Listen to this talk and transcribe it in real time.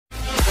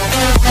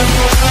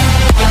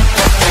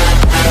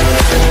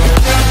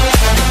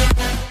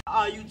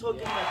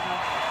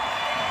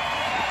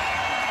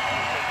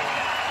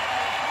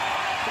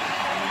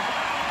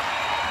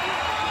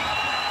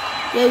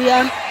Here we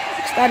are,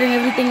 starting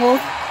everything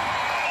off.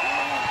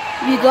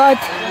 We got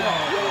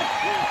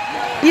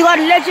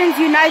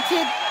Legends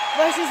United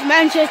versus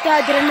Manchester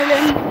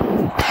Adrenaline.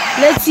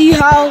 Let's see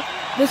how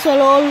this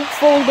will all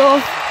fold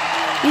off.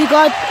 We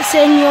got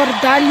Senior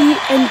Dali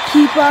in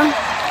keeper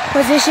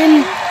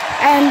position,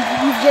 and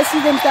you just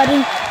see them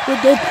starting with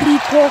their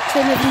pre-talks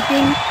and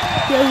everything.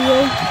 Here we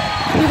go.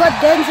 We got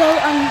Denzel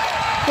and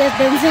there's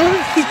Denzel.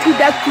 He's too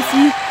dark to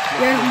see.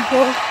 There we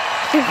go.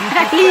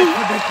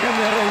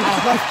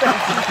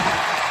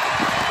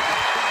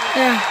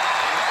 Yeah.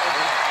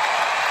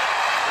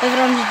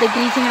 Everyone's just the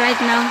greeting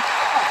right now.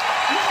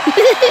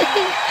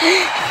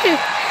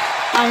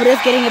 I'm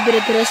just getting a bit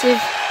aggressive.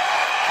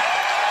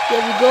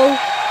 Here we go.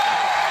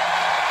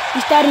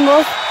 We're starting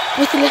off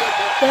with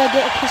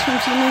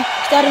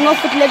starting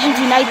off with Legends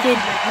United.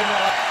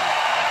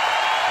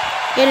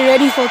 Getting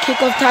ready for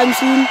kickoff time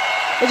soon.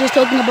 We're just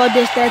talking about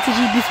their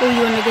strategy before you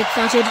want to get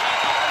started.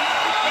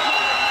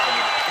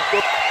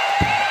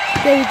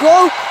 There we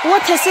go.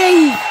 What a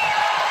save!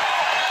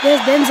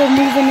 There's Denzel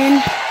moving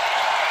in,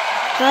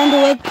 trying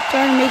to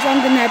make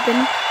something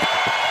happen.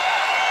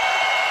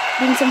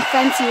 Doing some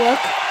fancy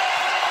work.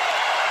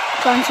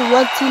 Trying to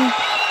work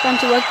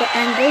the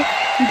angle.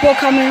 And Paul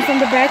coming in from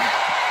the back.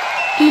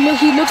 He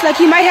looks like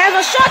he might have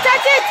a shot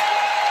at it.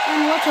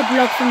 And what a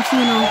block from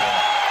Tino.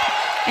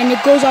 And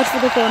it goes out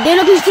for the corner. They're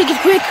looking to take it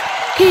quick.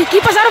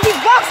 Keep us out of his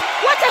box.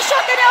 What a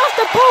shot that off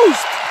the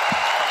post.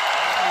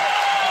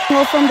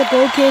 Off from the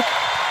goal kick.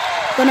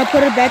 Gonna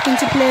put it back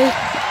into play.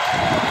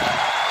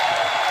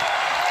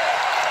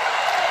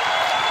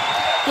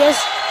 Yes,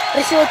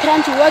 Rasul trying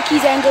to work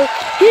his angle.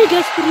 He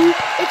gets through.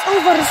 It's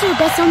over. Rasul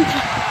does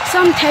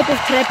some type of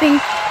trapping,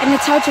 and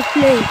it's out of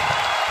play.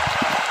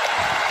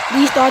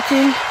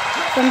 Restarting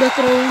from the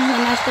throw, the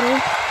last throw.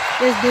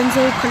 There's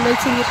Denzel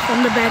collecting it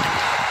from the back,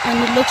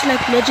 and it looks like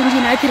Legends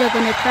United are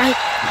gonna try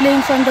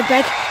playing from the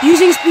back,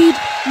 using speed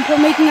and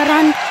making a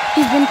run.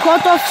 He's been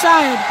caught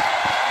offside.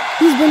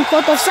 And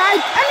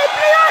they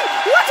play on.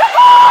 What a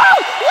goal!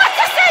 What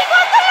a save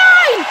on the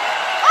line!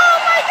 Oh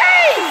my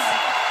days!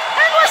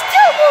 And we're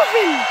still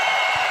moving.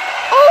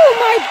 Oh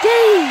my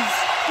days!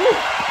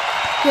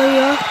 Here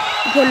we are.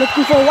 We're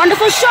looking for a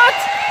wonderful shot,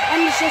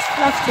 and he's just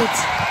fluffed it.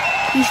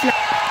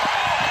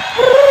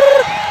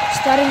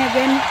 Starting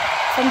again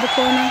from the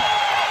corner.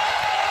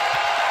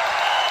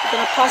 We're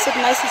gonna pass it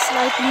nice and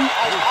slightly.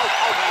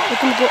 They're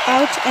gonna go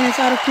out, and it's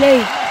out of play.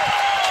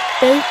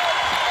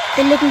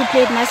 They're looking to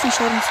play it nice and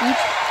short and sweet.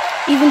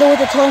 Even though with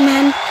a tall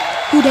man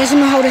who doesn't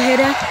know how to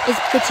header, it's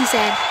pretty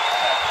sad.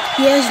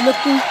 He is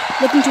looking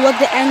to work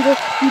the angle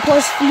and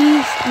pause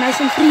free, nice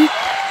and free.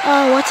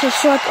 Oh, what a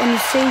shot, and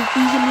it's saved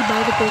easily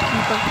by the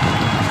goalkeeper.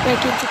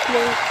 Back into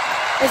play.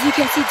 As you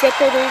can see,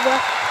 tackled over,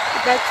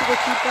 back to the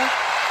keeper,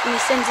 and he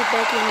sends it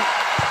back in.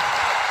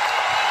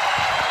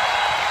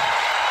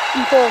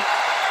 And Paul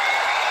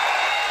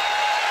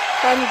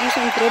trying to do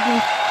some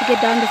dribbling to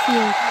get down the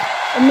field.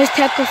 A missed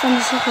tackle from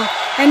the soccer,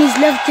 and he's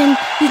left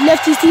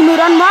his teammate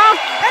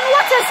unmarked. And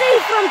what a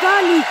save from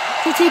Dali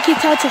to take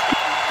it out of.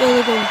 There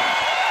we go.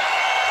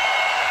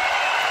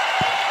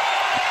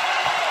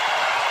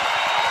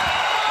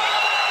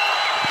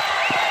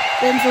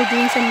 Denzel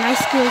doing some nice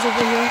skills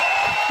over here.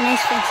 Nice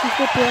fancy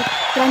footwork.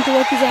 Trying to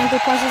work his ankle,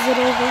 passes it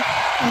over,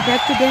 and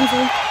back to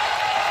Denzel.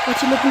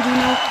 What's he looking to do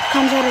now?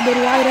 Comes out a bit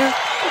wider.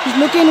 He's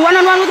looking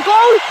one-on-one with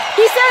goal.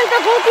 He sends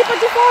the goalkeeper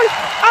to fall.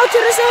 Out to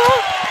Rasul.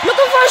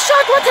 Looking for a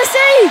shot. What a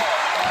save.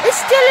 It's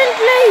still in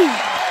play.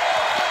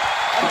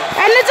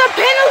 And it's a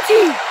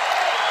penalty.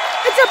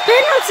 It's a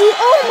penalty.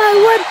 Oh my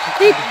word.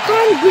 They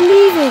can't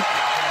believe it.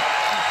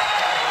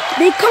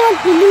 They can't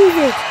believe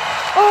it.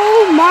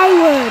 Oh my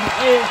word.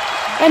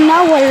 And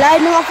now we're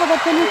lining up for the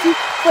penalty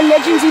for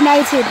Legends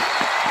United.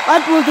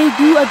 What will they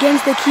do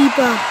against the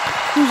keeper,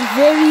 who's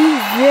very,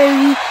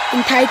 very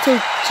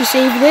entitled to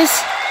save this?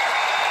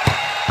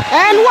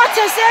 And what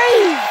a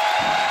save!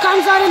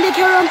 Comes out and they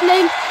carry on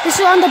playing. This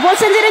is on the ball,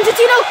 sends it into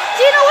Tino.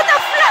 Tino with a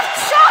fluffed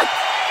shot!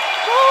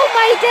 Oh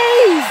my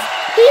days!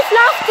 He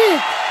fluffed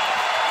it!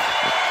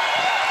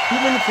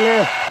 2 minutes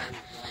left.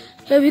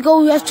 Here we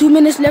go, we have 2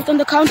 minutes left on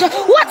the counter.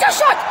 What a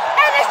shot!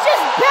 And it's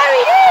just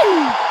buried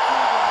in!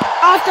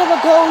 After the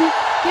goal,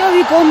 here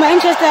we go,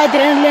 Manchester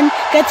Adrenaline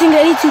getting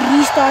ready to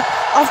restart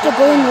after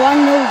going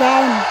 1-0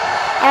 down.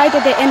 Right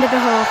at the end of the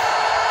half.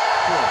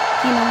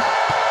 Tino.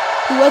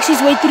 He works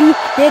his way through.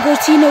 There goes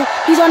Tino.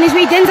 He's on his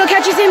way. Denzel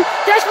catches him.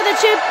 Tries for the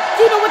chip.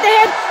 Tino with the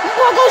head.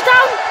 Ball goes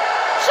down.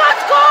 Shot,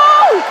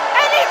 goal!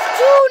 And it's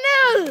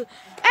 2-0.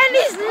 And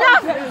he's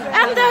love.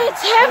 And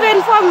it's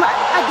heaven from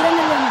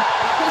Adrenaline.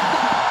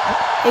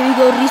 Here we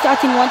go,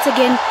 restarting once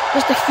again.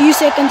 Just a few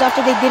seconds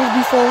after they did it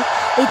before.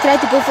 They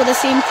tried to go for the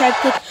same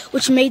tactic,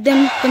 which made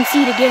them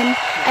concede again.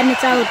 And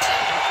it's out.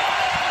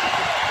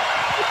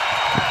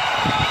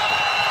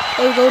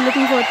 There we go,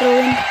 looking for a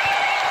throw-in.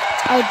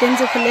 It's out.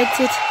 Denzel collects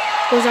it.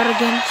 Goes out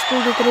again,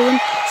 still the throw-in,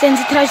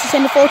 tries to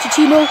send the ball to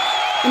Tino,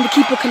 and the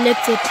keeper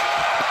collects it.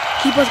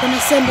 Keeper's gonna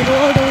send it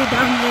all the way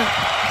down here.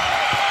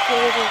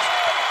 There it is.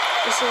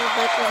 This is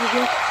back over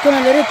here.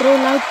 Gonna let it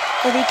roll out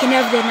so they can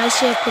have their nice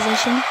share of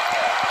possession.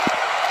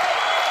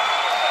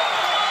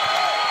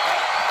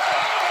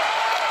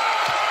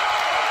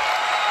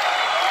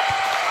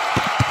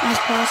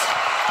 Nice pass.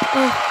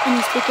 Oh, and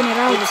he's taking it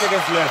out. 20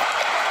 seconds left.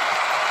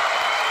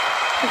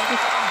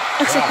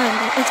 Extra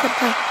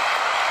time.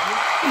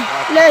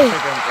 Play.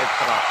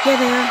 Here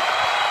they are.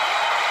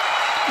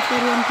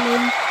 Everyone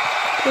playing.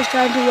 He's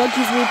trying to work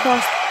his way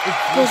past.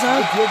 Goes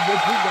out.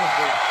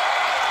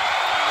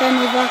 Turn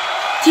over.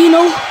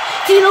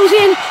 Tino's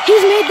in.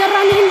 He's made the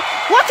run in.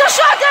 What a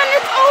shot, and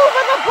it's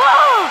over the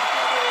bar.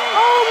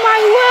 Oh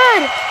my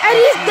word. And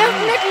he's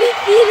definitely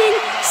feeling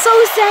so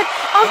sad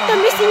after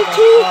missing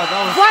two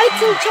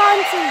vital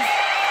chances.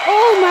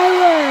 Oh my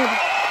word.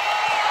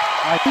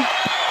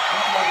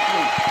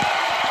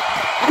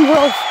 And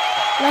Rolf,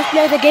 last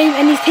play of the game,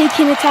 and he's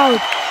taking it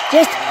out.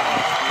 Just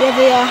here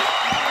they are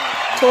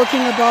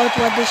talking about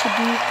what they should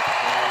do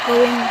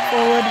going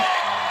forward,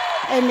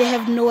 and they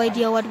have no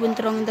idea what went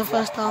wrong in the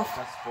first half.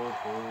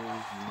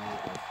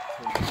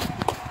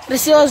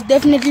 Brazil is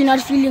definitely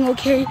not feeling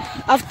okay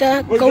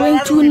after going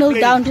 2-0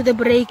 down to the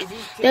break.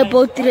 They're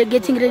both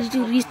getting ready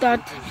to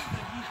restart.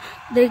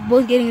 They're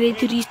both getting ready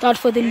to restart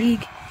for the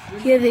league.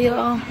 Here they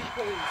are.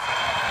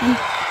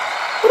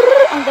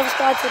 And they've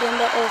started and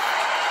they're off.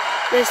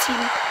 There's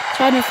Tino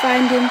trying to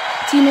find him.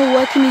 Tino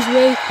working his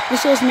way.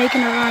 Brazil's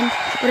making a run,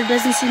 but it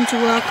doesn't seem to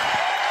work.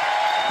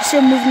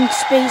 Brazil moving into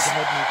space.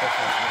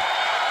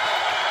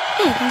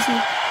 Hey, can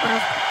see.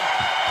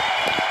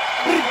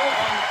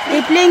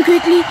 They're playing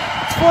quickly.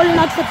 It's falling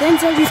out for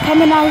Denzel. He's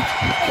coming out.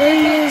 There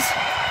he is.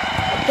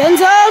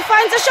 Denzel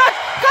finds a shot.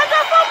 Comes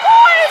up for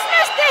goal. He's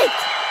missed it.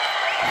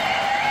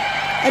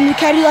 And we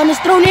carry on. It's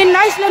thrown in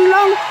nice and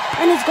long,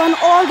 and it's gone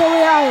all the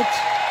way out.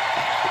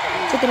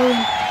 It's a throw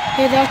in.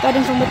 Here they are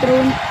starting from the throw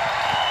in.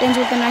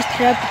 Denzel with a nice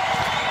trap.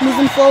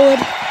 Moving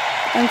forward.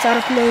 And it's out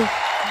of play.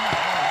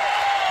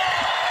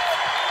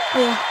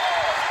 Oh yeah.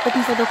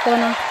 Looking for the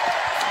corner.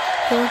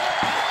 Here.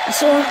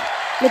 So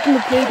looking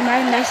to play it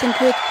nice and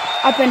quick.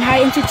 Up and high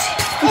into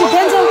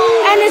Denzel.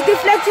 And it's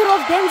deflected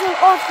off Denzel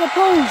off the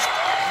post.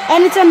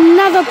 And it's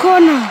another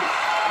corner.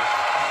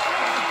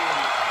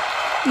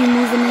 You're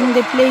moving in,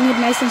 they're playing it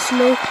nice and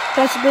slow.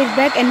 Tries to play it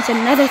back, and it's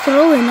another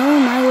throw in. Oh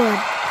my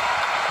word.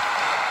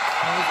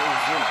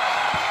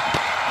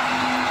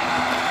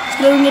 He's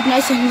throwing it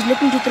nice, and he's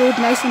looking to throw it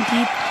nice and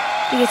deep.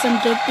 He gets some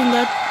depth in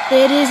that.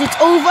 There it is, it's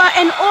over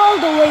and all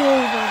the way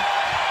over.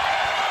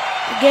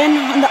 Again,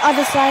 on the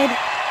other side,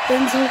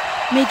 Denzel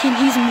making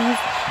his move.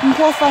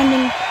 Mpo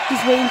finding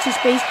his way into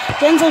space.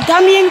 Denzel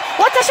dummying.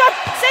 What a shot!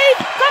 Save!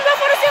 Comes up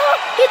for a single.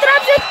 He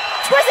traps it.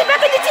 Squares it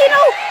back into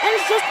Tino. And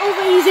it's just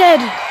over his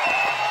head.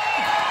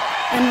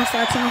 And we're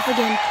starting off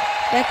again.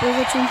 Back over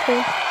to Mpo.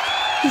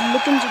 He's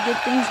looking to get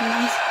things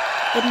nice.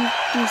 Getting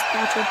things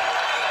started.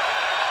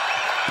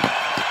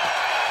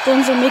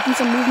 Denzel making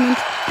some movement.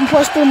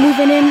 Mpo still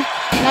moving in.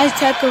 Nice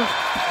tackle.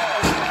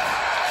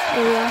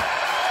 There we are.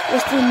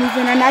 We're still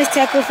moving. A nice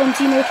tackle from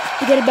Tino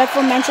to get it back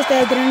from Manchester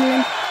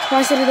Adrenaline.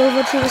 Passing it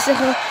over to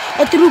Rasiho.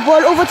 A through ball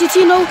over to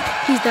Tino.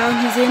 He's down,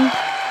 he's in.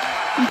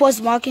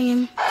 Mpo's marking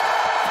him.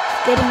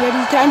 Getting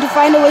ready, trying to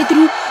find a way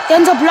through.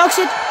 Denzel blocks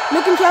it,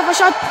 looking to have a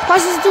shot.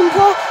 Passes it to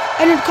Mpo,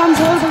 and it comes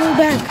all the way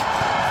back.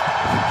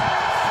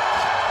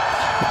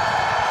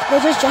 They're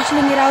just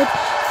jostling it out.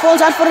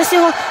 Falls out for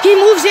Rasiho. He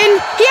moves in.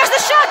 He has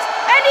the shot,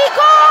 and he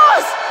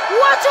goes!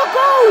 What a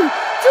goal!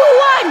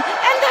 2-1,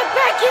 and they're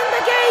back in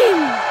the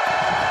game.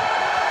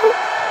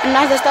 And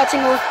now they're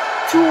starting off.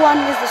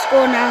 2-1 is the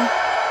score now.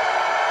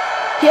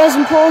 Here's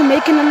Mpo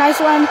making a nice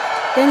one.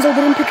 Denzel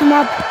didn't pick him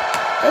up.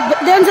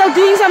 Denzel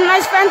doing some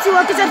nice fancy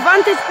work. It's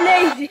advantage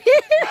play.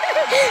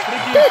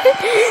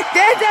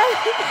 Denzel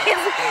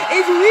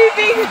is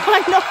weeping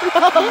on the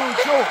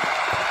floor.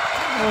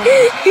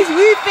 He's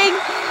weeping.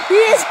 He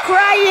is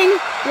crying,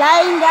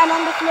 lying down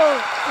on the floor.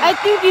 I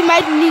think we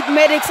might need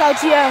medics out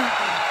here.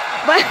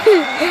 But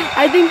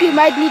I think he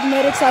might need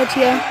medics out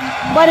here.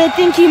 But I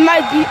think he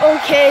might be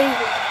okay.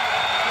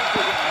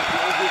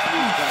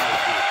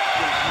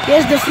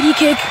 Here's the free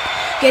kick.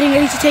 Getting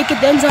ready to take it,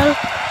 Denzel.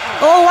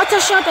 Oh, what a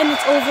shot, and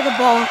it's over the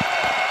bar.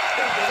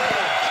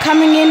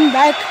 Coming in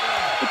back.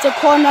 It's a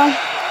corner.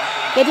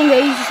 Getting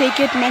ready to take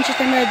it.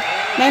 Manchester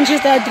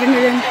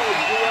Adrenaline.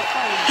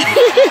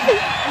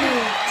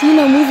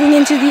 Tino moving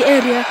into the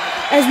area,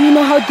 as we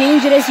know how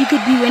dangerous he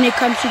could be when it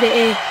comes to the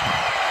air.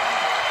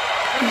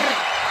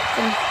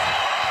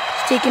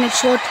 He's taking it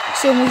short.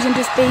 Still moves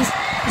into space.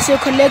 He still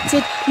collects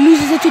it.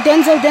 Loses it to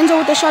Denzel. Denzel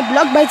with a shot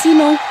blocked by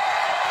Tino.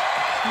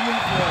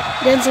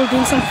 Denzel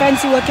doing some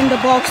fancy work in the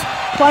box.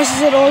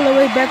 Passes it all the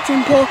way back to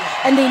Mpo,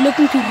 and they're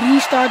looking to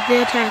restart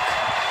their attack.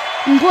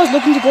 Mpo is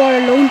looking to go all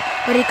alone,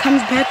 but he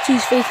comes back to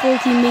his faithful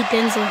teammate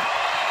Denzel.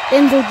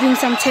 Denzel doing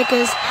some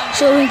checkers,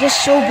 just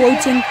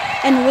showboating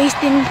and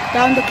wasting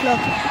down the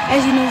clock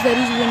as he knows that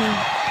he's winning.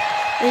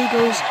 There he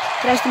goes,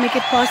 tries to make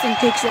it pass and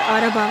takes it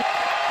out about.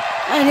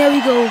 And there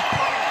we go.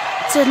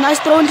 It's a nice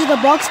throw into the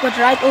box, but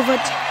right over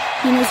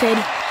Tino's head.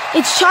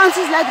 It's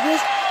chances like this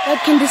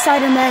that can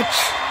decide a match.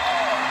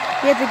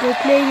 Here they go,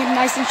 playing it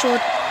nice and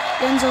short.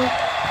 Denzel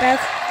back.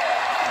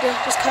 They're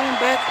just coming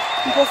back.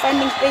 Mpo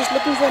finding space,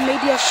 looking for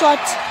maybe a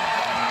shot.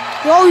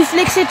 Oh, he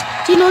flicks it.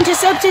 Tino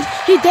intercepts it.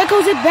 He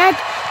decals it back.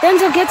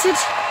 Denzel gets it.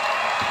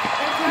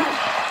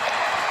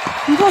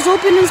 Mpo's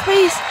open in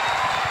space.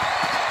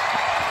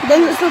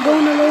 Denzel's still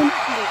going alone.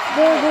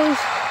 There it goes.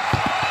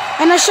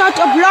 And a shot,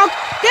 a block.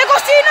 There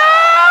goes Tino!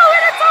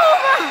 And it's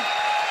over!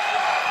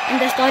 And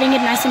they're starting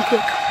it nice and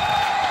quick.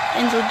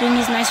 Denzel doing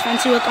his nice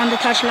fancy work on the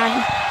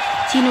touchline.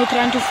 Tino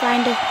trying to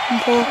find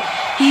Mpo.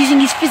 He's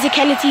using his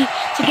physicality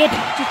to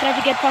try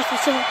to get past the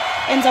civil.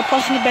 Ends up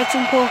passing it back to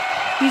Mpo.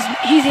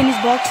 He's in his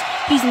box.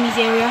 He's in his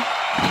area.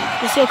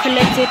 The Seal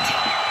collects it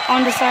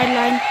on the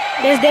sideline.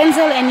 There's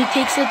Denzel and he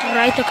takes it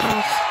right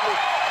across.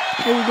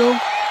 There we go.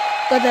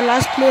 Got the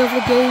last play of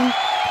the game.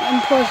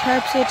 Mpo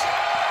helps it.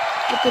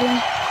 Look at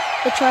him.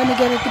 They're trying to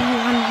get a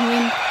 3-1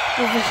 win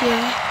over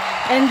here.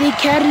 And they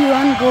carry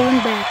on going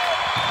back.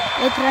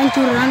 They're trying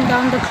to run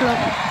down the clock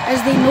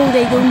as they know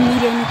they don't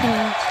need anything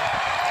else.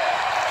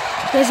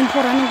 There's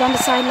Mpo running down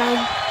the sideline.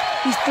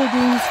 He's still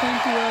doing his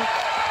fancy work.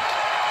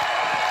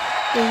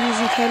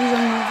 He carries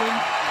on moving.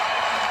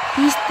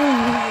 He's still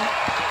moving.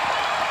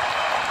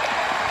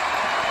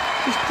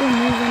 He's still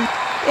moving.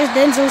 There's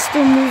Denzel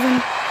still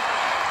moving.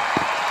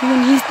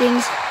 Doing his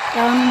things.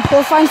 Down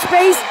Mpo finds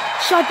space.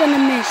 Shot and a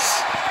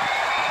miss.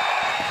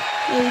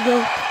 There we go.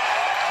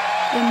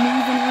 They're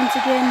moving once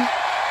again.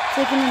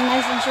 Taking it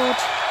nice and short.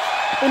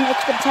 In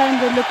extra time,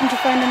 they're looking to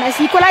find a nice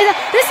equalizer.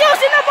 The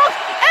Seals in the box,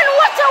 and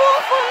what a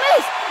woeful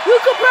miss! You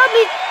could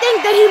probably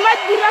think that he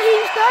might be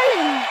Raheem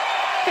Sterling.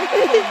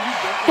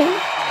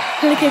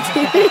 Look at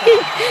him.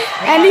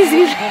 And he's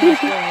really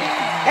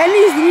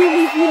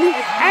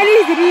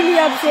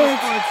upset.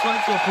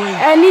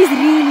 And he's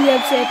really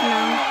upset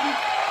now.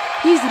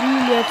 He's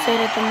really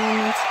upset at the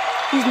moment.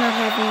 He's not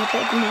having it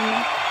at the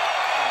moment.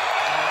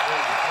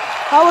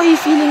 How are you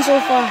feeling so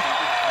far?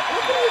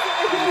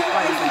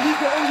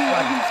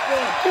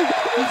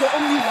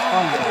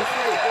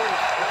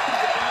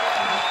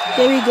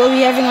 There we go,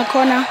 we're having a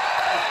corner.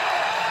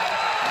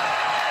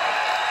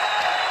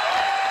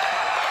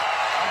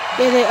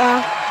 There they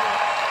are.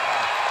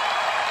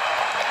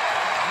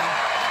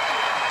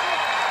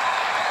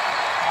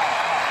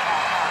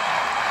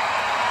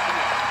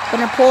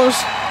 Gonna pause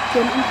to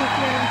an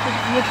interference with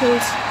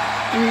vehicles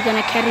and we're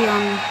gonna carry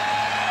on.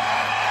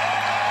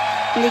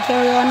 And they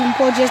carry on and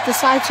Paul just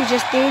decides to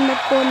just stay in the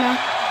corner,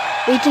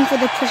 waiting for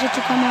the pressure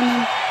to come on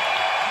him.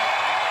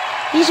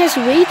 He's just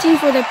waiting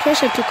for the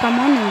pressure to come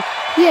on him.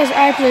 He has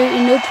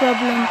absolutely no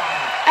problem.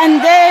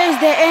 And there's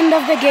the end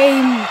of the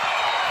game.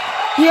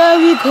 Here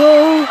we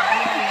go.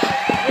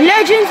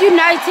 Legends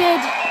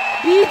United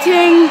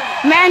beating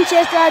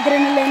Manchester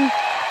Adrenaline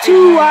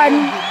 2-1.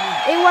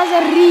 It was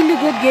a really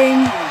good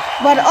game.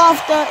 But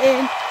after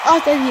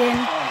the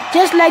end,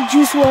 just like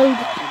Juice WRLD,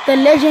 the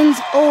Legends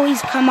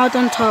always come out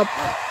on top.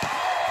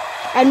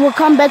 And we'll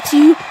come back to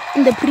you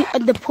in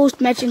the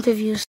post-match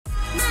interviews.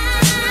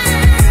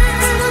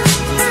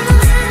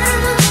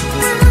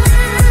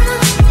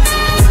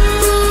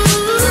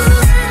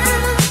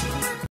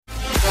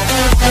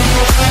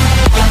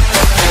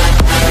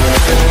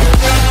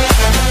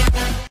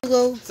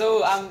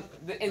 So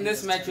in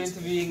this match we're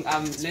interviewing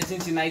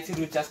Legends United,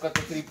 who just got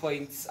the 3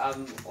 points.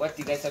 What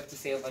do you guys have to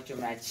say about your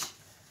match?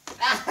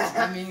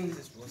 I mean,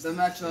 the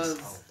match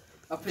was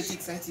a pretty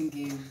exciting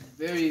game,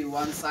 very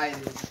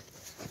one-sided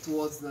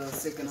towards the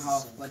second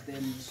half, but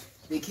then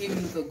they came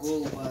in with a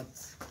goal, but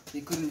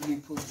they couldn't really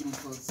pull through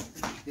because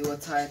they were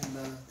tired in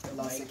the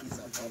last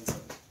seconds.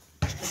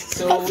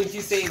 So would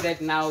you say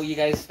that now you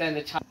guys stand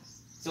a chance?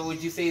 So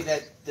would you say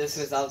that this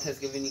result has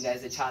given you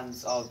guys a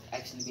chance of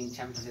actually being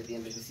champions at the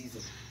end of the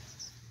season?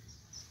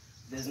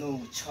 There's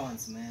no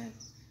chance, man.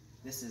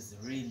 This is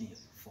really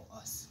for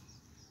us.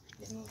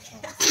 There's no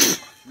chance.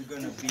 We're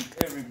gonna beat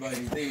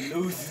everybody. They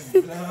lose.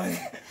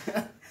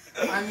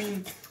 I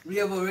mean, we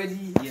have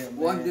already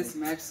won this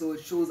match, so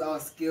it shows our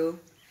skill.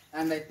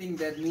 And I think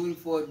that moving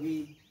forward,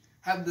 we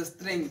have the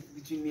strength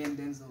between me and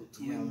Denzel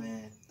to win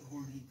the whole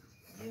league.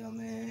 Yeah,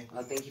 man.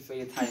 Well, thank you for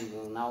your time.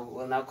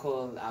 We'll now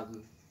call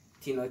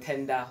Tino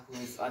Tenda,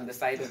 who's on the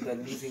side of the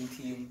losing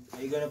team.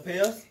 Are you gonna pay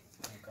us?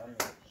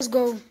 Let's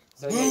go.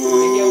 So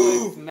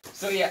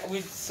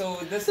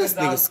this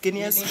result,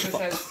 skinny as this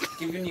has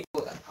given you.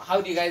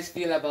 How do you guys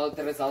feel about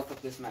the result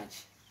of this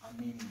match? I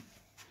mean,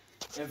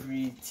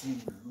 every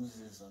team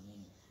loses. I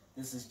mean,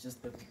 this is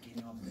just the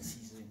beginning of the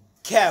season.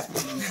 Cap.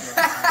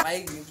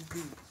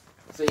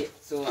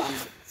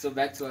 So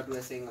back to what we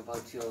were saying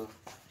about your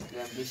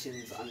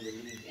ambitions on the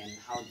league and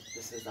how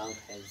this result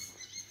has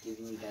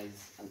given you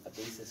guys a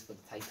basis for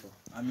the title.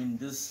 I mean,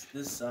 this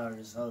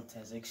result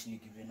has actually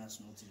given us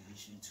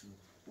motivation to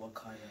work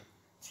harder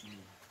to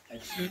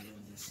actually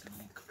win this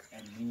league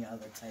and many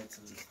other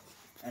titles.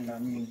 And I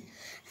mean,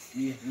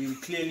 we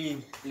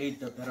clearly played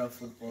the better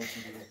football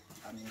today.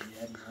 I mean, we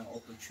had more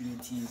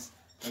opportunities.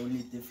 The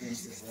only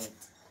difference is that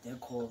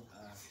Deco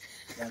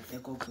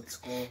could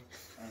score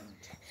and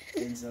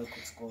Denzel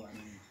could score. I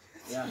mean,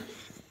 Yeah,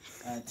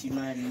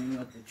 Tina had many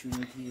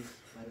opportunities,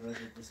 but it was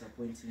a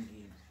disappointing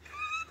game.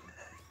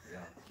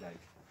 Yeah, like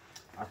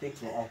I think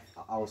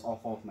I was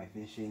off of my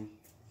finishing,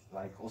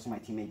 like also my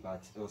teammate,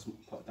 but it was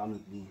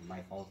predominantly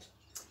my fault.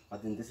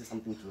 But then this is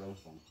something to learn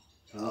from.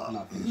 When we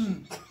cannot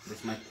finish,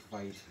 this might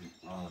provide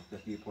the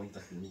 3 points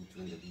that we need to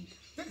win the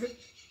league.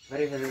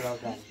 Very, very well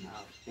done.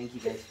 Thank you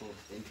guys for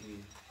the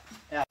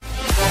interview.